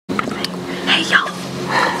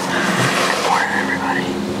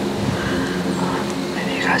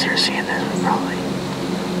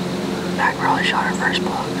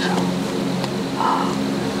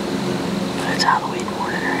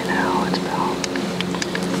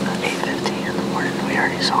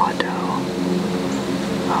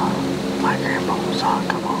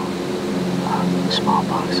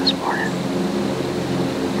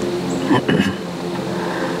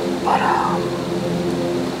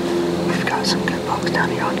got some good bucks down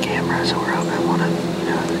here on camera, so we're hoping one of, you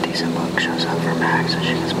know, the decent buck shows up for Mack so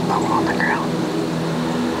she gets blown on the ground.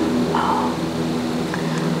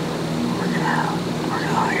 We're gonna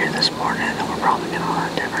hunt here this morning, and we're probably gonna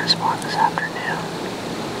hunt a different spot this afternoon,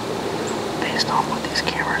 based on what these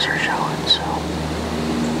cameras are showing. So,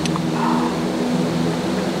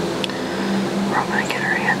 we're gonna get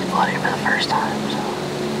our hands bloody for the first time. So,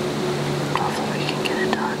 hopefully we can get it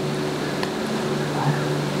done.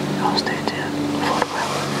 Y'all stay tuned. Float my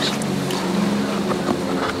lures.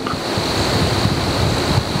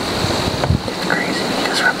 It's crazy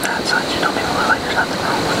because from that side you don't even look like there's nothing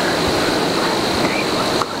wrong with her.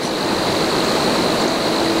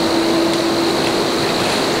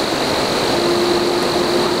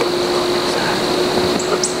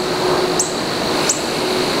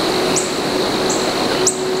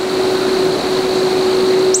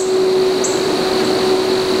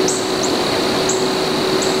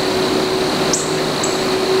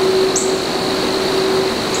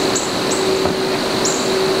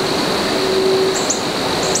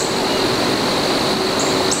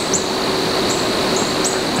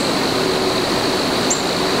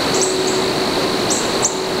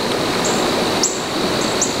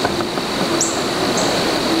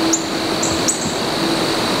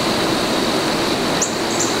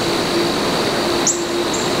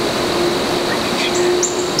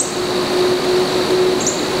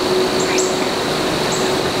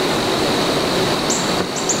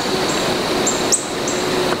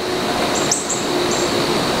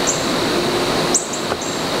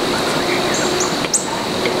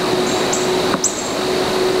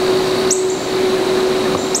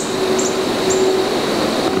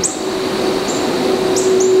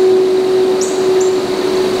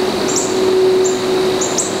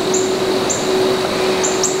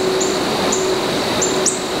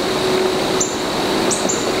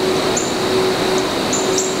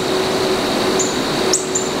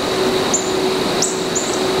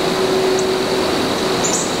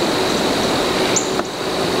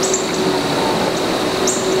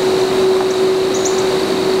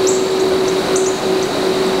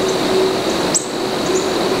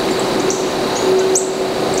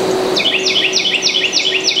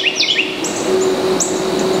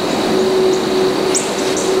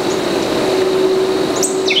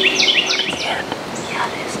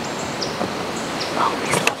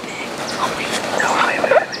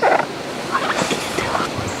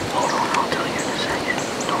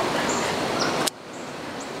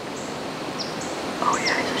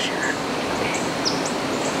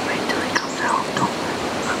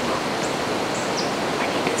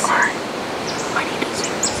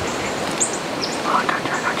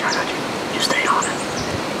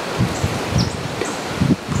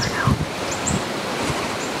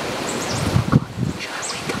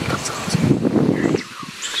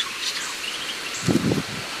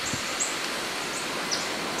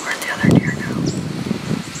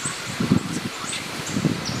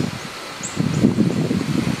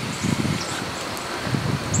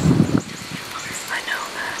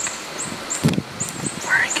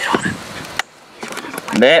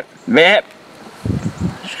 Bip, bip.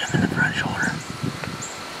 Shoot him in the front shoulder.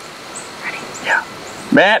 Ready? Yeah.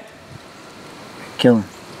 Bip. Kill him.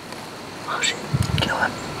 Oh shit. Kill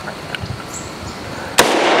him.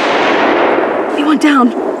 He went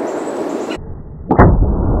down.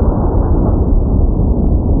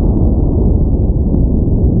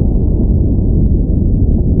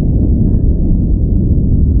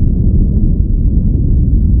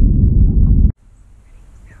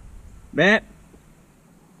 Bip.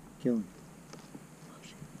 Kill him. Oh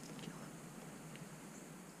shit. Kill him.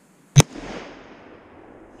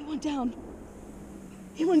 He went down.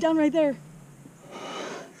 He went down right there.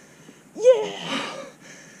 Yeah!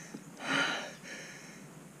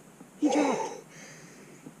 He dropped.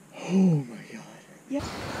 Oh my god. Yeah.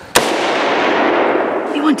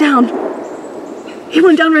 He went down. He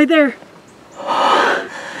went down right there.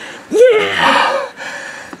 Yeah!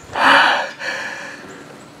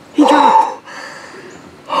 He dropped.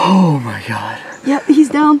 Oh my god. Yep, he's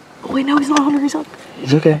down. Oh wait, no, he's not 100% up.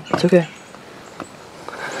 It's okay. It's okay.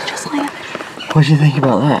 He just landed. What'd you think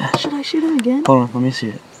about that? Should I shoot him again? Hold on, let me see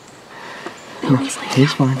it. No, he's like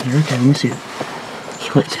He's fine. You're okay. Let me see it.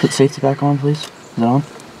 Put safety back on, please. Is that on?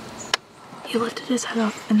 He lifted his head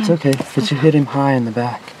up and It's then... okay, but you hit him high in the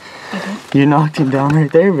back. Okay. You knocked him down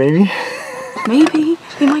right there, baby. Maybe.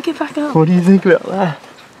 He might get back up. What do you think about that?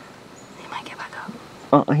 He might get back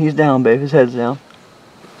up. He's down, babe. His head's down.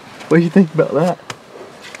 What do you think about that?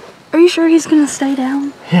 Are you sure he's gonna stay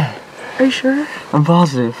down? Yeah. Are you sure? I'm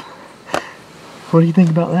positive. What do you think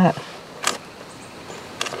about that?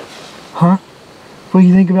 Huh? What do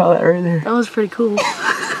you think about that right there? That was pretty cool.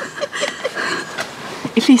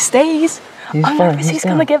 If he stays, I'm nervous he's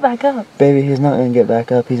gonna get back up. Baby, he's not gonna get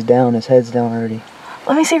back up. He's down. His head's down already.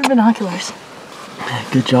 Let me see your binoculars.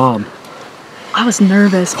 Good job. I was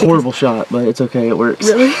nervous. Horrible shot, but it's okay. It works.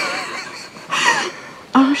 Really?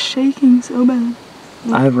 I was shaking so bad.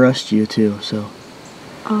 I've rushed you too, so.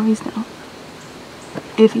 Oh, he's down.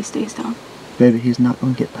 If he stays down. Baby, he's not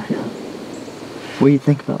gonna get back up. What do you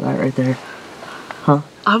think about that right there? Huh?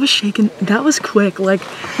 I was shaking. That was quick. Like,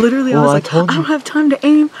 literally, Well, I was like, I don't have time to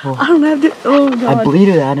aim. Well, I don't have to. Oh, God. I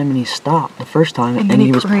bleated at him and he stopped the first time and then he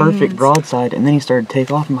he was perfect cranes. broadside and then he started to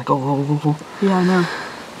take off. I'm like, oh. Yeah, I know.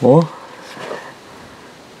 Well,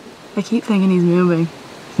 I keep thinking he's moving.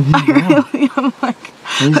 I'm like,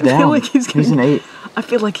 he's I down. feel like he's an 8. I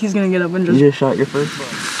feel like he's gonna get up and You just. just shot your first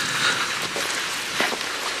buck.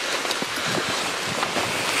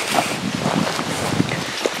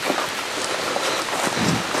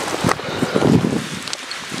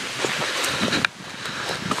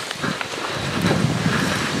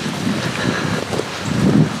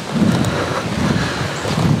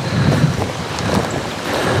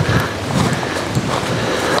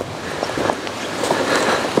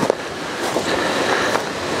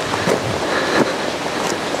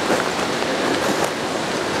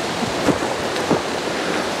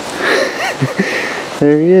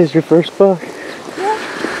 There he is, your first buck.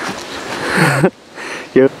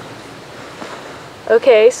 Yep.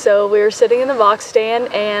 Okay, so we were sitting in the box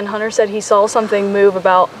stand, and Hunter said he saw something move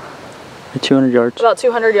about 200 yards. About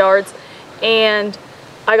 200 yards, and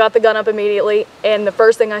I got the gun up immediately. And the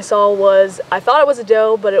first thing I saw was, I thought it was a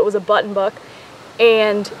doe, but it was a button buck,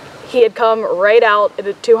 and he had come right out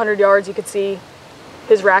at 200 yards. You could see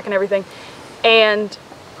his rack and everything. And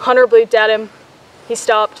Hunter bleeped at him. He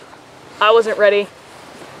stopped. I wasn't ready.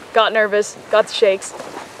 Got nervous, got the shakes.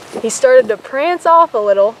 He started to prance off a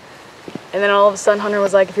little, and then all of a sudden Hunter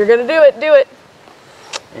was like, if you're gonna do it, do it.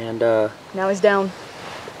 And now he's down.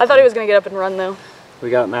 I thought he was gonna get up and run though. we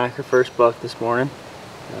got Mack her first buck this morning.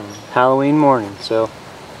 Halloween morning, so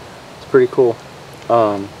it's pretty cool.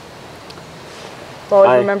 Well,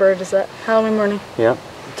 I remember it as that Halloween morning. Yeah,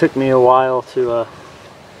 it took me a while to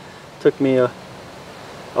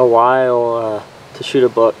to shoot a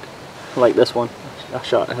buck like this one. I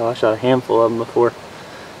shot a handful of them before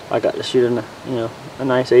I got to shoot a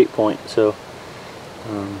nice 8-point. So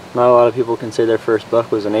not a lot of people can say their first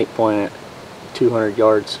buck was an 8-point at 200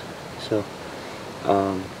 yards. So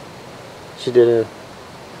she did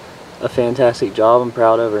a fantastic job. I'm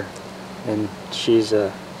proud of her, and she's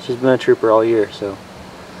been a trooper all year. So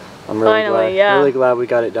I'm really glad we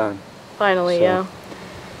got it done. Finally, so, yeah.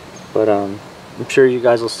 But I'm sure you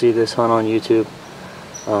guys will see this hunt on YouTube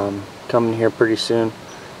coming here pretty soon.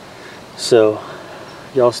 So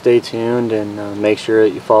y'all stay tuned and make sure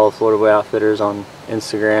that you follow Florida Boy Outfitters on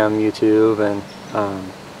Instagram, YouTube, and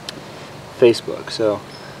Facebook. So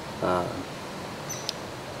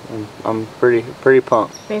I'm pretty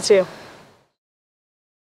pumped. Me too.